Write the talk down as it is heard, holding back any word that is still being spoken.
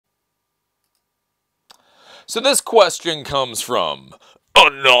So this question comes from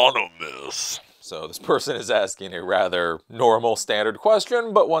Anonymous. So this person is asking a rather normal standard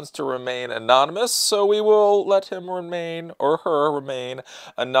question, but wants to remain anonymous, so we will let him remain, or her remain,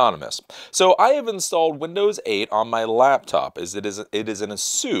 anonymous. So I have installed Windows 8 on my laptop. It is an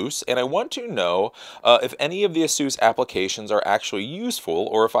Asus, and I want to know if any of the Asus applications are actually useful,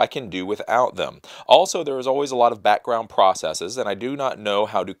 or if I can do without them. Also, there is always a lot of background processes, and I do not know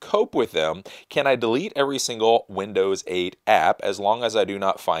how to cope with them. Can I delete every single Windows 8 app as long as I do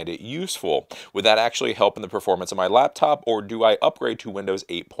not find it useful? Would that actually help in the performance of my laptop, or do I upgrade to Windows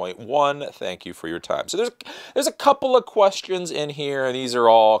 8.1? Thank you for your time. So there's a couple of questions in here, and these are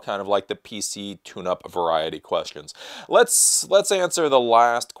all kind of like the PC tune-up variety questions. Let's answer the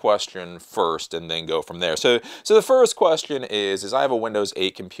last question first and then go from there. So the first question is I have a Windows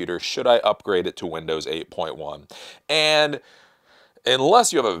 8 computer, should I upgrade it to Windows 8.1? And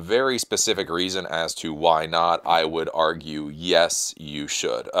unless you have a very specific reason as to why not, I would argue yes, you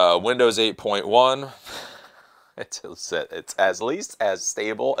should. Windows 8.1, it's at least as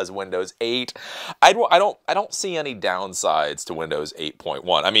stable as Windows 8. I don't see any downsides to Windows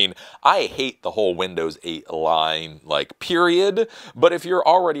 8.1. I mean, I hate the whole Windows 8 line, like, period. But if you're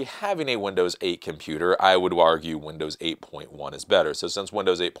already having a Windows 8 computer, I would argue Windows 8.1 is better. So since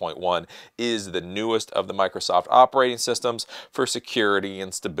Windows 8.1 is the newest of the Microsoft operating systems, for security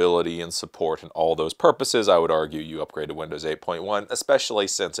and stability and support and all those purposes, I would argue you upgrade to Windows 8.1, especially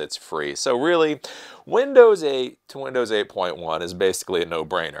since it's free. So really, Windows 8 to Windows 8.1 is basically a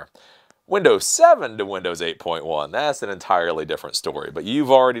no-brainer. Windows 7 to Windows 8.1, that's an entirely different story, but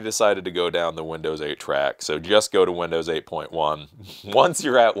you've already decided to go down the Windows 8 track, so just go to Windows 8.1. Once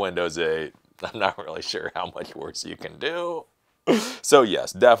you're at Windows 8, I'm not really sure how much worse you can do. So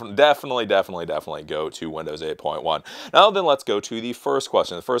yes, definitely go to Windows 8.1. Now then, let's go to the first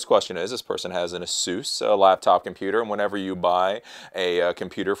question. The first question is, this person has an Asus laptop computer, and whenever you buy a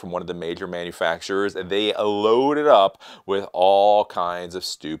computer from one of the major manufacturers, they load it up with all kinds of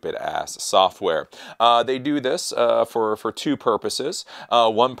stupid-ass software. They do this for two purposes.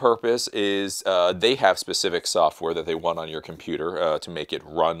 One purpose is they have specific software that they want on your computer to make it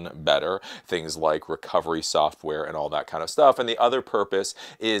run better, things like recovery software and all that kind of stuff. And the other purpose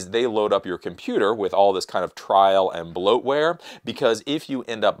is they load up your computer with all this kind of trial and bloatware, because if you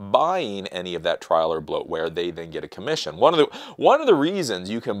end up buying any of that trial or bloatware, they then get a commission. One of the reasons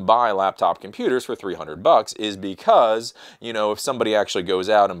you can buy laptop computers for $300 is because, you know, if somebody actually goes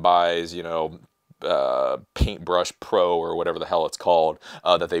out and buys, you know, Paintbrush Pro or whatever the hell it's called,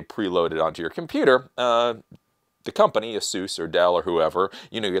 that they preloaded onto your computer, the company, Asus or Dell or whoever,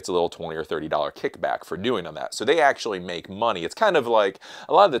 you know, gets a little $20 or $30 kickback for doing on that. So they actually make money. It's kind of like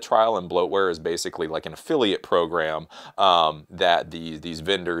a lot of the trial and bloatware is basically like an affiliate program that these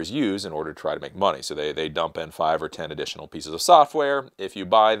vendors use in order to try to make money. So they dump in 5 or 10 additional pieces of software. If you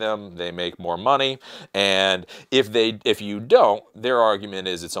buy them, they make more money. And if you don't, their argument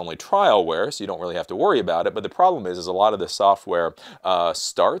is it's only trialware, so you don't really have to worry about it. But the problem is a lot of the software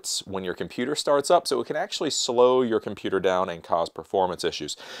starts when your computer starts up, so it can actually slow your computer down and cause performance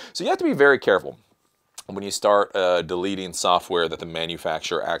issues. So you have to be very careful when you start deleting software that the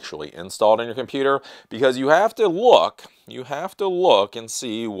manufacturer actually installed on your computer, because you have to look and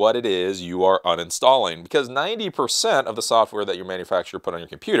see what it is you are uninstalling, because 90% of the software that your manufacturer put on your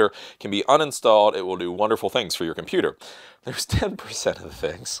computer can be uninstalled. It will do wonderful things for your computer. There's 10% of the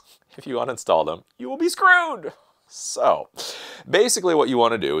things, if you uninstall them, you will be screwed. So basically what you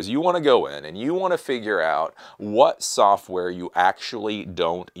want to do is you want to go in and you want to figure out what software you actually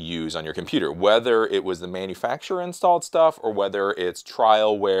don't use on your computer, whether it was the manufacturer installed stuff or whether it's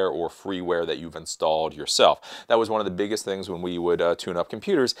trialware or freeware that you've installed yourself. That was one of the biggest things when we would tune up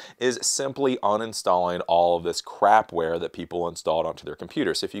computers, is simply uninstalling all of this crapware that people installed onto their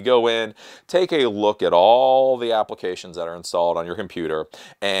computers. So if you go in, take a look at all the applications that are installed on your computer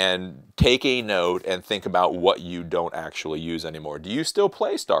and take a note and think about what you don't actually use anymore. Do you still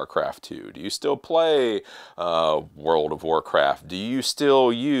play StarCraft 2? Do you still play World of Warcraft? Do you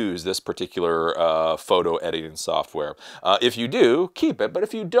still use this particular photo editing software? If you do, keep it, but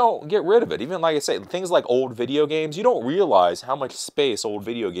if you don't, get rid of it. Even like I say, things like old video games, you don't realize how much space old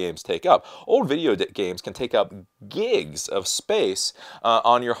video games take up. Old video games can take up gigs of space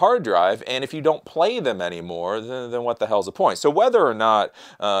on your hard drive, and if you don't play them anymore, then what the hell's the point? So whether or not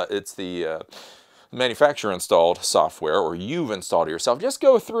it's the manufacturer installed software, or you've installed it yourself, just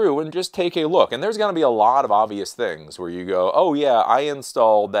go through and just take a look. And there's going to be a lot of obvious things where you go, oh yeah, I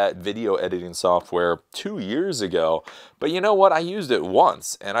installed that video editing software 2 years ago, but you know what? I used it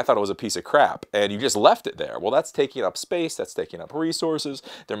once and I thought it was a piece of crap, and you just left it there. Well, that's taking up space, that's taking up resources.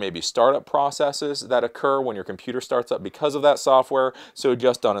 There may be startup processes that occur when your computer starts up because of that software, so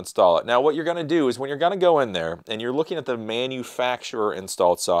just uninstall it. Now, what you're going to do is when you're going to go in there and you're looking at the manufacturer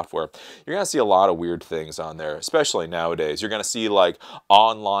installed software, you're going to see a lot of weird things on there, especially nowadays. You're going to see like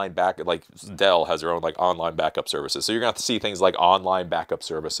online backup, like Dell has their own like online backup services. So you're going to have to see things like online backup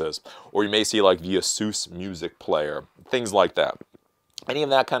services, or you may see like the Asus music player, things like that. Any of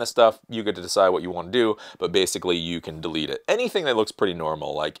that kind of stuff, you get to decide what you want to do, but basically you can delete it. Anything that looks pretty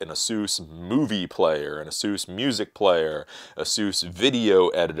normal, like an Asus movie player, an Asus music player, Asus video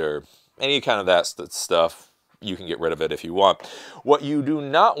editor, any kind of that stuff, you can get rid of it if you want. What you do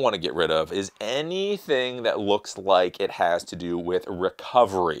not want to get rid of is anything that looks like it has to do with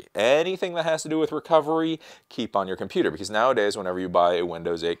recovery. Anything that has to do with recovery, keep on your computer, because nowadays whenever you buy a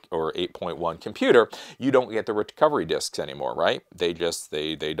Windows 8 or 8.1 computer, you don't get the recovery disks anymore, right? They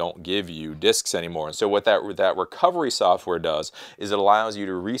don't give you disks anymore. And so what that recovery software does is it allows you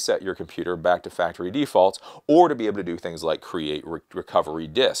to reset your computer back to factory defaults, or to be able to do things like create recovery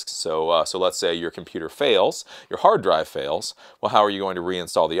disks. So let's say your computer fails, your hard drive fails. Well, how are you going to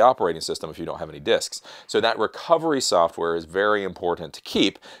reinstall the operating system if you don't have any disks? So that recovery software is very important to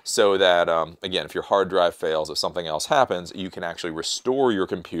keep, so that, again, if your hard drive fails, if something else happens, you can actually restore your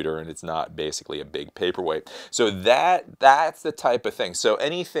computer and it's not basically a big paperweight. So that's the type of thing. So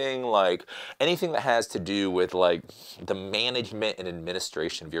anything that has to do with like the management and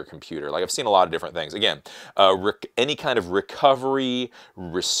administration of your computer, like I've seen a lot of different things. Again, any kind of recovery,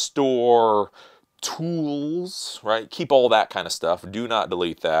 restore, tools, right? Keep all that kind of stuff. Do not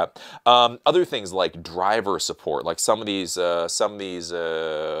delete that. Other things like driver support, like some of these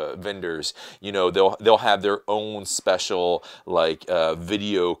vendors, you know, they'll have their own special like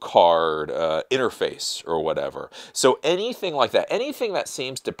video card interface or whatever. So anything like that, anything that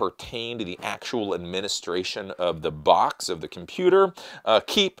seems to pertain to the actual administration of the box of the computer,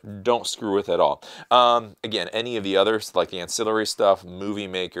 don't screw with at all. Again, any of the others like the ancillary stuff, movie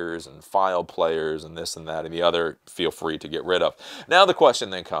makers and file players and this and that and the other, feel free to get rid of. Now the question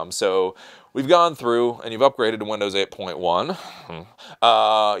then comes, so we've gone through and you've upgraded to Windows 8.1,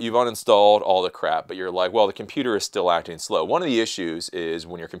 you've uninstalled all the crap, but you're like, well, the computer is still acting slow. One of the issues is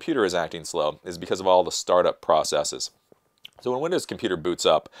when your computer is acting slow is because of all the startup processes. So when Windows computer boots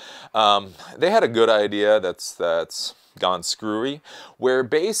up, they had a good idea that's gone screwy, where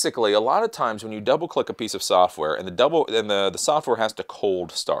basically a lot of times when you double click a piece of software and the software has to cold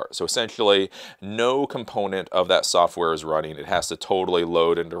start. So essentially no component of that software is running. It has to totally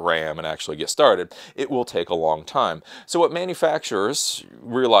load into RAM and actually get started. It will take a long time. So what manufacturers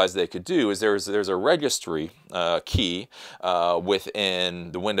realized they could do is there's a registry key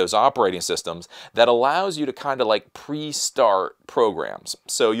within the Windows operating systems that allows you to kind of like pre-start programs.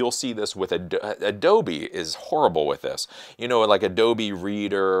 So you'll see this with Adobe is horrible with this. You know, like Adobe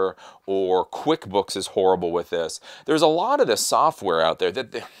Reader or QuickBooks is horrible with this. There's a lot of this software out there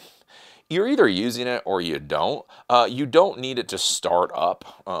that you're either using it or you don't. You don't need it to start up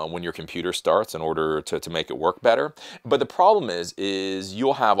when your computer starts in order to make it work better. But the problem is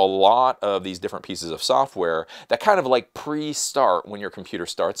you'll have a lot of these different pieces of software that kind of like pre-start when your computer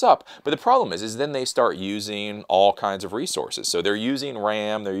starts up. But the problem is then they start using all kinds of resources. So they're using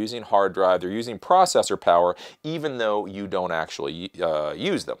RAM, they're using hard drive, they're using processor power, even though you don't actually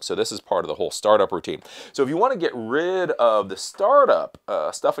use them. So this is part of the whole startup routine. So if you want to get rid of the startup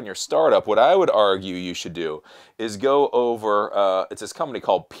stuff in your startup, what I would argue you should do is go over, it's this company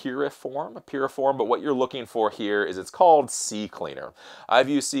called Puriform, but what you're looking for here is it's called CCleaner. I've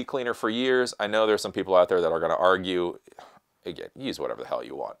used CCleaner for years. I know there's some people out there that are going to argue, again, use whatever the hell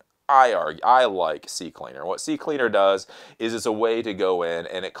you want. I like CCleaner. What CCleaner does is it's a way to go in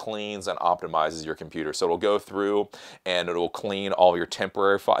and it cleans and optimizes your computer. So it'll go through and it'll clean all your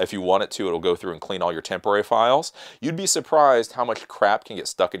temporary files. If you want it to, it'll go through and clean all your temporary files. You'd be surprised how much crap can get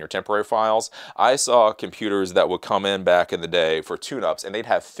stuck in your temporary files. I saw computers that would come in back in the day for tune-ups and they'd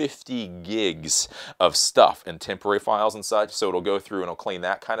have 50 gigs of stuff in temporary files and such. So it'll go through and it'll clean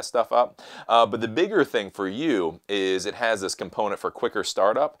that kind of stuff up. But the bigger thing for you is it has this component for quicker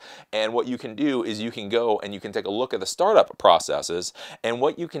startup. And what you can do is you can go and you can take a look at the startup processes, and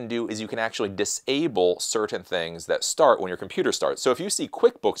what you can do is you can actually disable certain things that start when your computer starts. So if you see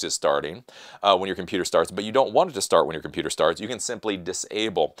QuickBooks is starting when your computer starts, but you don't want it to start when your computer starts, you can simply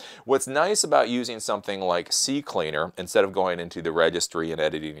disable. What's nice about using something like CCleaner instead of going into the registry and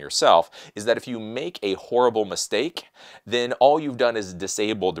editing yourself is that if you make a horrible mistake, then all you've done is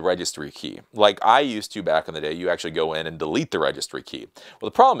disabled the registry key. Like I used to back in the day, you actually go in and delete the registry key. Well,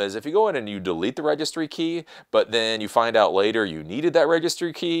 the problem is if you go in and you delete the registry key, but then you find out later you needed that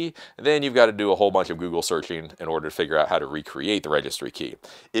registry key, then you've got to do a whole bunch of Google searching in order to figure out how to recreate the registry key.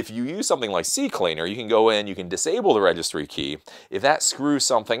 If you use something like CCleaner, you can go in, you can disable the registry key. If that screws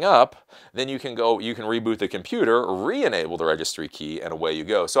something up, then you can reboot the computer, re-enable the registry key, and away you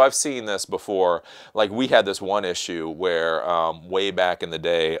go. So I've seen this before. Like we had this one issue where way back in the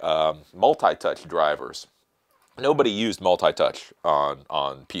day, multi-touch drivers. Nobody used multi-touch on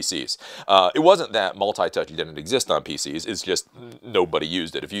PCs. It wasn't that multi-touch didn't exist on PCs. It's just nobody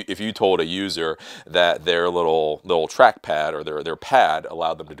used it. If you told a user that their little trackpad or their pad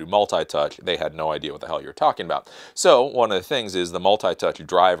allowed them to do multi-touch, they had no idea what the hell you're talking about. So one of the things is the multi-touch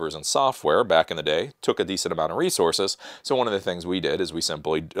drivers and software back in the day took a decent amount of resources. So one of the things we did is we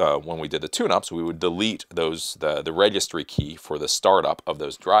simply, when we did the tune-ups, we would delete the registry key for the startup of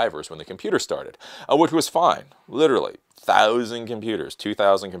those drivers when the computer started, which was fine. Literally, 1,000 computers,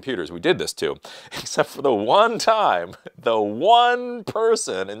 2,000 computers we did this to, except for the one time, the one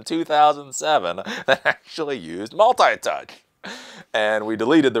person in 2007 that actually used multi-touch. And we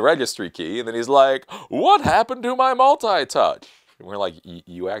deleted the registry key, and then he's like, "What happened to my multi-touch?" And we're like,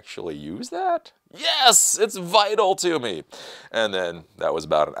 "You actually use that?" "Yes, it's vital to me." And then that was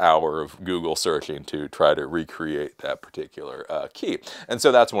about an hour of Google searching to try to recreate that particular key. And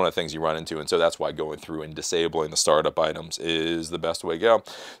so that's one of the things you run into. And so that's why going through and disabling the startup items is the best way to go.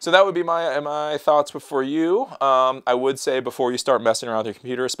 So that would be my thoughts for you. I would say before you start messing around with your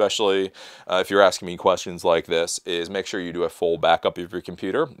computer, especially if you're asking me questions like this, is make sure you do a full backup of your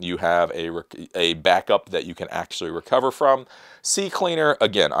computer. You have a backup that you can actually recover from. CCleaner,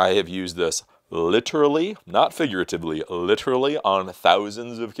 again, I have used this literally, not figuratively, literally on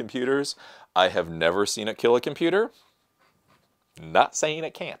thousands of computers. I have never seen it kill a computer. Not saying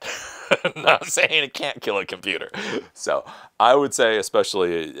it can't. Not saying it can't kill a computer. So I would say,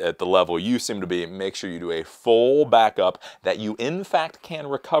 especially at the level you seem to be, make sure you do a full backup that you in fact can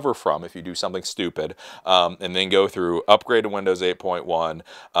recover from if you do something stupid, and then go through, upgrade to Windows 8.1,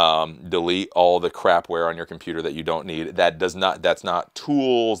 delete all the crapware on your computer that you don't need. That's not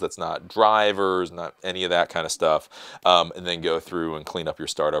tools, that's not drivers, not any of that kind of stuff, and then go through and clean up your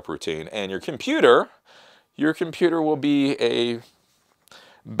startup routine, and your computer will be a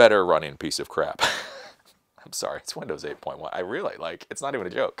better running piece of crap. I'm sorry, it's Windows 8.1. I really, it's not even a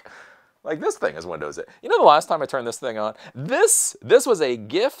joke. Like, this thing is Windows 8. You know the last time I turned this thing on? This was a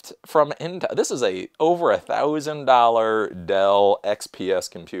gift from Intel. This is a over $1,000 Dell XPS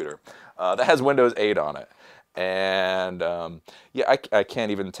computer that has Windows 8 on it. And yeah, I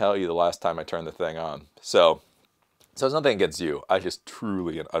can't even tell you the last time I turned the thing on. So it's nothing against you. I just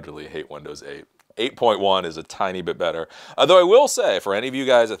truly and utterly hate Windows 8. 8.1 is a tiny bit better. Though I will say, for any of you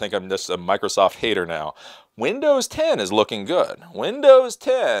guys that think I'm just a Microsoft hater now, Windows 10 is looking good. Windows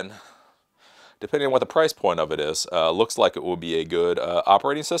 10, depending on what the price point of it is, looks like it will be a good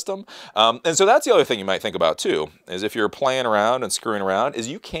operating system. And so that's the other thing you might think about too, is if you're playing around and screwing around, is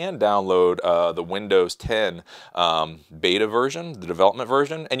you can download the Windows 10 beta version, the development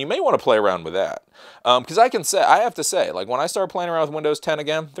version, and you may want to play around with that. Because I have to say, like when I started playing around with Windows 10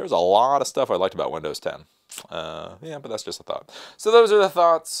 again, there's a lot of stuff I liked about Windows 10. Yeah, but that's just a thought. So those are the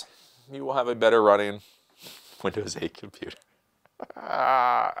thoughts. You will have a better running Windows 8 computer.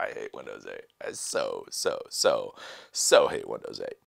 I hate Windows 8. I so hate Windows 8.